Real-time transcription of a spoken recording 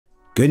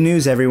Good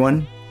news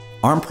everyone!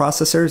 ARM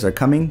processors are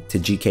coming to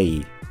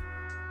GKE.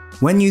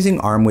 When using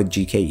ARM with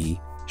GKE,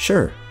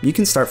 sure, you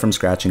can start from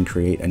scratch and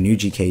create a new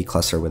GKE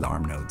cluster with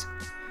ARM nodes.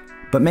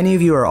 But many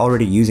of you are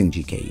already using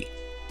GKE.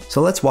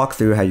 So let's walk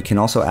through how you can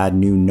also add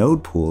new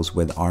node pools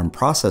with ARM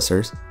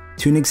processors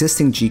to an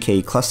existing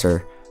GKE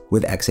cluster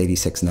with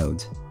x86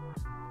 nodes.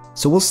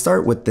 So we'll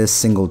start with this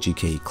single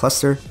GKE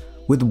cluster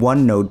with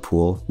one node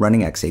pool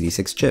running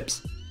x86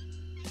 chips.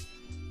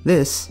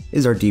 This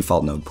is our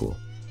default node pool,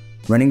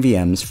 running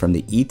VMs from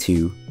the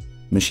E2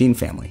 machine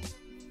family.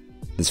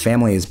 This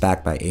family is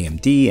backed by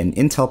AMD and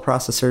Intel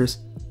processors,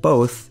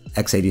 both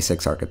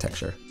x86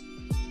 architecture.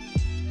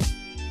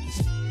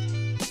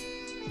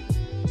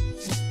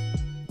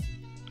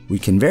 We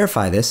can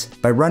verify this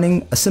by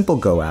running a simple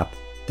Go app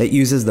that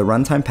uses the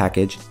runtime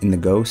package in the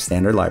Go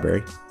standard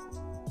library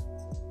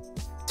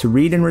to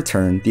read and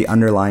return the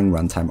underlying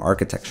runtime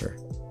architecture.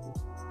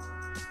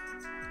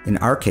 In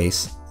our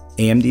case,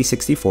 AMD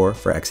 64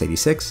 for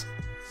x86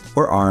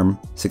 or ARM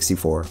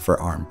 64 for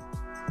ARM.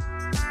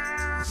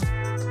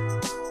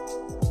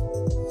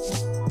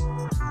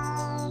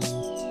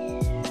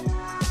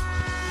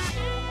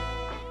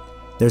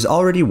 There's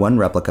already one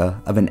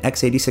replica of an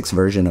x86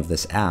 version of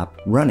this app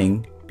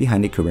running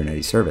behind a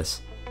Kubernetes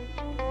service.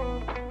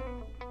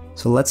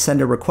 So let's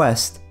send a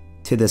request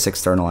to this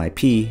external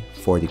IP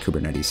for the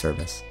Kubernetes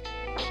service.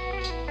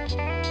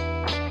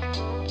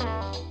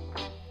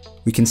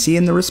 We can see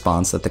in the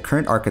response that the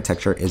current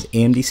architecture is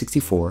AMD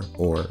 64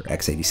 or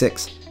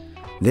x86.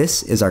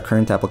 This is our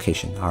current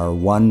application, our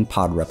one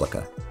pod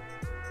replica.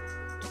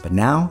 But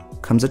now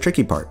comes the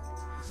tricky part.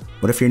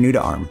 What if you're new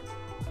to ARM?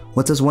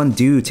 What does one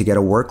do to get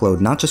a workload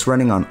not just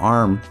running on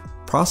ARM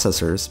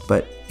processors,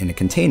 but in a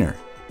container,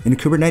 in a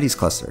Kubernetes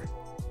cluster?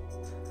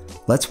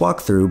 Let's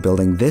walk through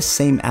building this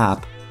same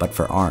app, but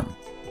for ARM.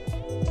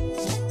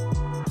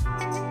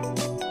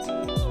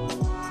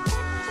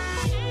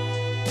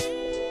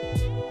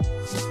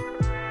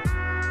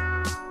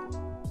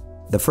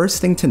 The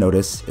first thing to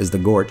notice is the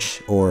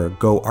GORCH, or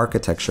Go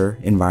Architecture,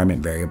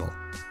 environment variable.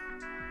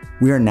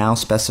 We are now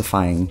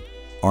specifying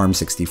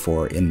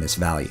ARM64 in this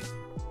value.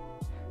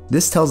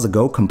 This tells the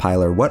Go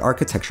compiler what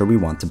architecture we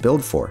want to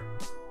build for.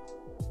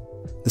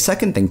 The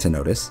second thing to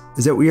notice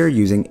is that we are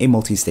using a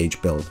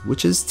multi-stage build,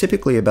 which is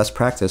typically a best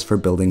practice for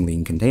building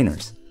lean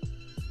containers.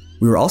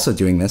 We were also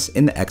doing this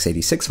in the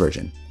x86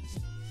 version.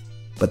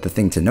 But the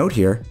thing to note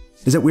here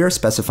is that we are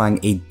specifying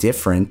a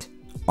different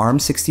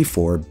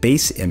ARM64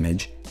 base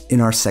image in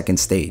our second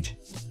stage,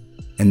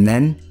 and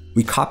then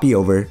we copy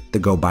over the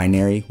Go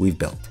binary we've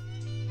built.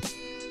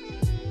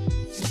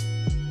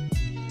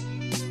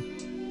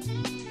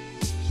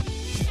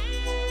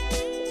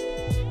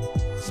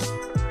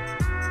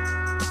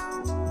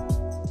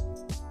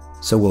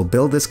 So we'll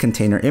build this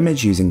container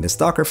image using this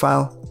Docker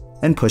file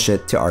and push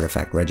it to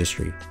artifact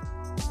registry.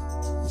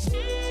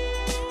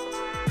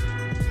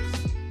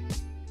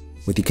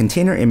 With the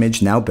container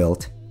image now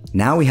built,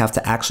 now we have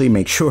to actually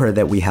make sure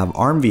that we have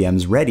ARM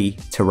VMs ready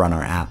to run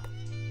our app.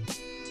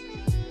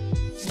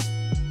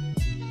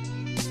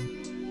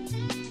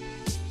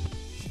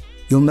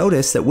 You'll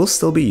notice that we'll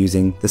still be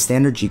using the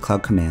standard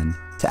gcloud command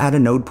to add a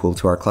node pool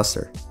to our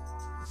cluster.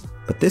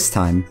 But this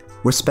time,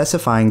 we're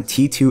specifying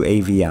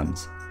T2A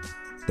VMs,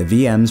 the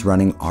VMs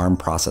running ARM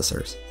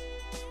processors.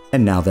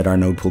 And now that our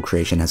node pool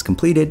creation has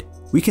completed,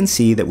 we can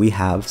see that we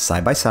have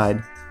side by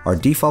side our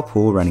default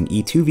pool running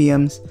E2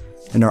 VMs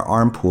and our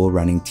ARM pool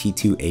running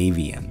T2A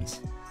VMs.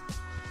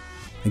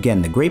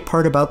 Again, the great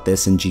part about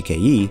this in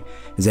GKE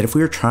is that if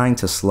we are trying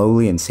to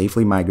slowly and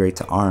safely migrate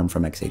to ARM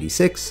from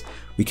x86,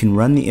 we can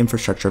run the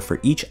infrastructure for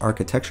each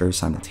architecture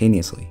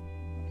simultaneously.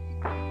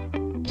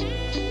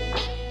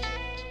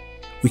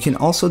 We can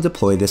also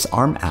deploy this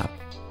ARM app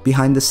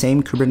behind the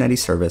same Kubernetes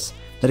service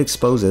that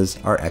exposes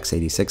our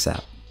x86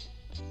 app.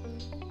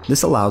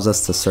 This allows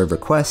us to serve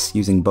requests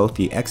using both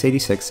the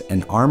x86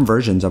 and ARM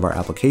versions of our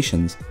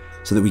applications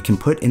so that we can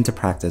put into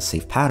practice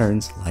safe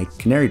patterns like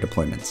canary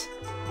deployments.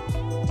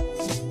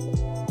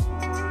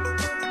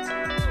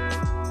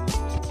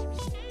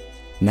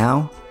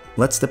 Now,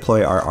 let's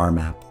deploy our ARM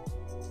app.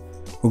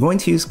 We're going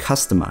to use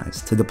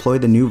Customize to deploy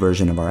the new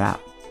version of our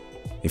app.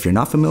 If you're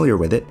not familiar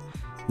with it,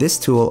 this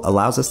tool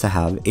allows us to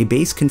have a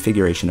base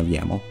configuration of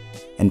YAML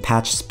and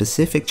patch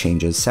specific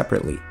changes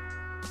separately.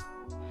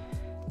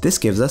 This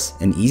gives us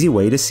an easy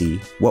way to see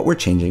what we're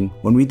changing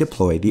when we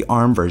deploy the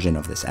ARM version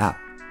of this app.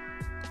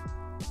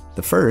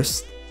 The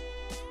first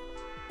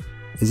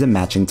is a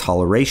matching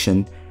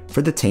toleration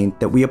for the taint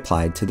that we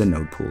applied to the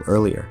node pool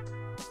earlier.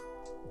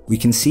 We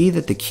can see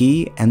that the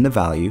key and the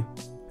value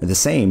are the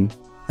same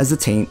as the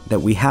taint that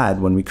we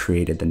had when we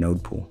created the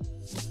node pool.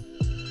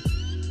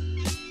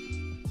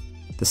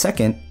 The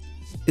second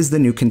is the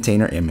new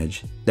container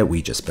image that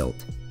we just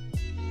built.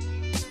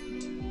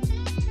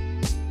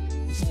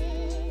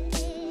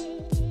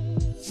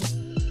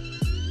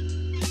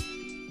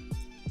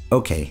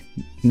 Okay,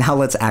 now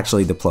let's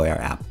actually deploy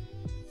our app.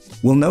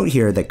 We'll note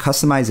here that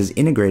Customize is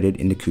integrated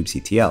into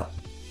kubectl,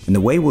 and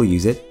the way we'll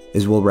use it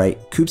is we'll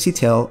write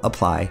kubectl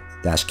apply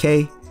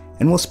 -k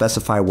and we'll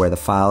specify where the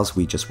files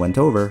we just went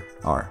over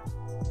are.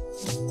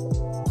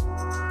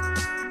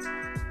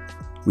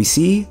 We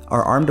see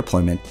our ARM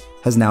deployment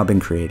has now been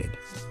created,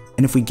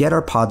 and if we get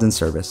our pods in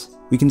service,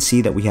 we can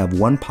see that we have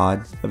one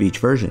pod of each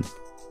version,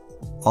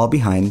 all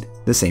behind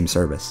the same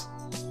service.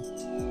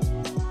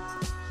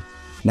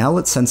 Now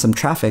let's send some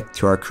traffic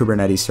to our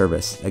Kubernetes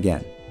service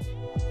again.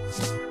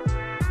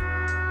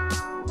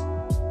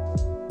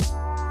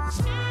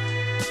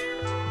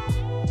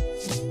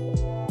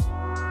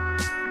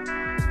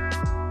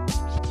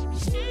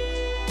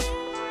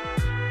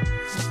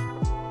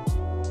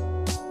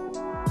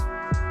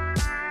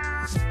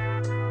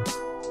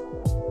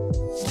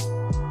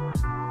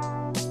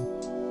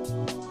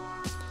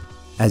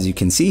 As you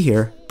can see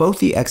here, both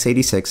the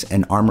x86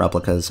 and ARM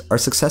replicas are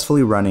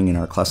successfully running in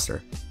our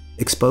cluster,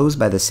 exposed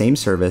by the same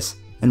service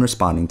and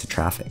responding to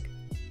traffic.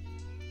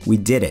 We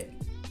did it!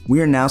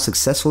 We are now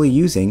successfully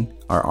using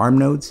our ARM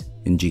nodes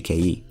in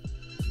GKE.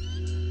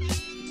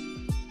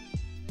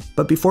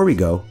 But before we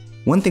go,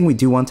 one thing we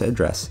do want to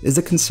address is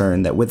the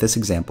concern that with this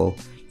example,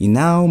 you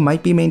now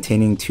might be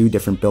maintaining two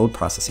different build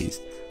processes,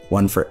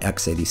 one for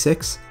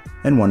x86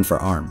 and one for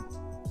ARM.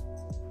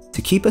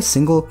 To keep a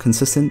single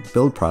consistent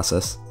build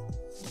process,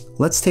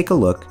 let's take a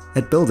look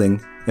at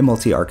building a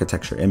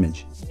multi-architecture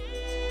image.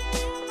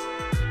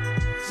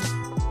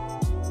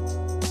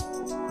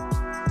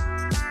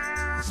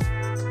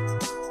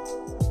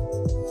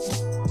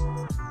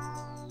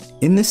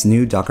 In this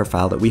new Docker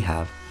file that we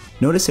have,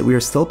 notice that we are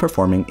still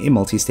performing a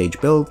multi-stage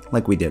build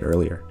like we did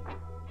earlier.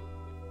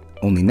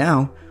 Only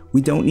now,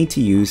 we don't need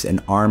to use an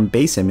ARM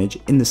base image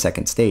in the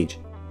second stage.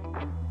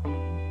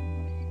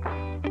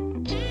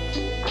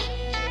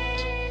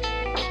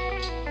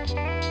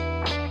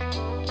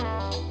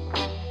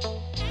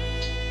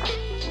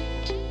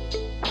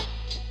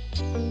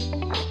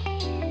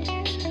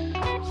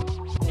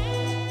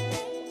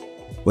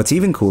 What's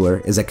even cooler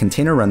is that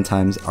container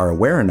runtimes are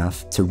aware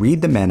enough to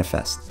read the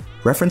manifest,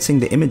 referencing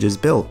the images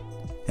built,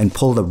 and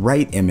pull the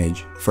right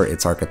image for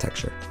its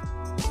architecture.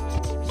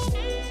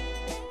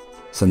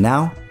 So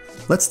now,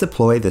 let's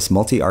deploy this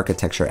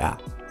multi-architecture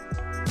app.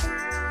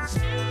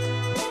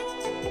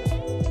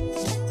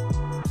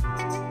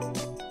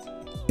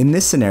 In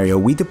this scenario,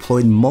 we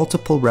deployed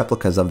multiple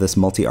replicas of this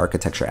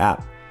multi-architecture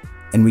app,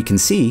 and we can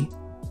see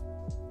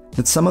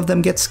that some of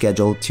them get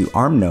scheduled to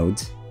ARM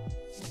nodes,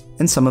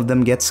 and some of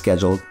them get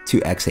scheduled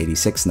to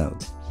x86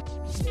 nodes.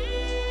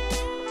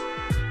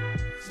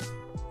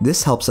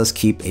 This helps us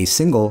keep a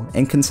single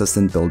and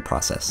consistent build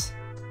process.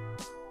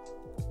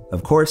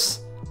 Of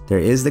course, there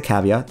is the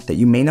caveat that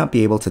you may not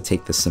be able to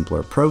take this simpler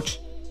approach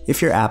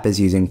if your app is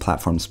using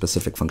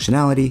platform-specific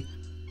functionality,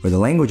 or the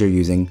language you're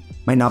using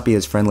might not be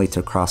as friendly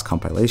to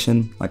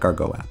cross-compilation like our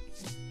Go app.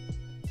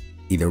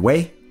 Either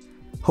way,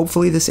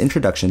 hopefully this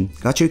introduction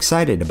got you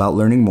excited about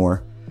learning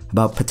more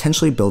about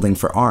potentially building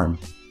for ARM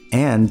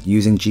and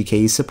using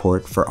GKE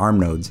support for ARM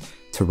nodes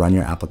to run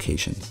your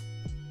applications.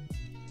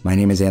 My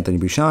name is Anthony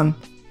Bushong,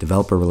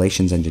 Developer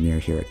Relations Engineer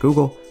here at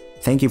Google.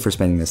 Thank you for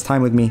spending this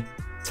time with me.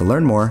 To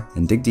learn more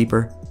and dig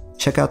deeper,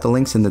 check out the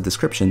links in the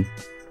description.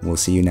 We'll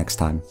see you next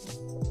time.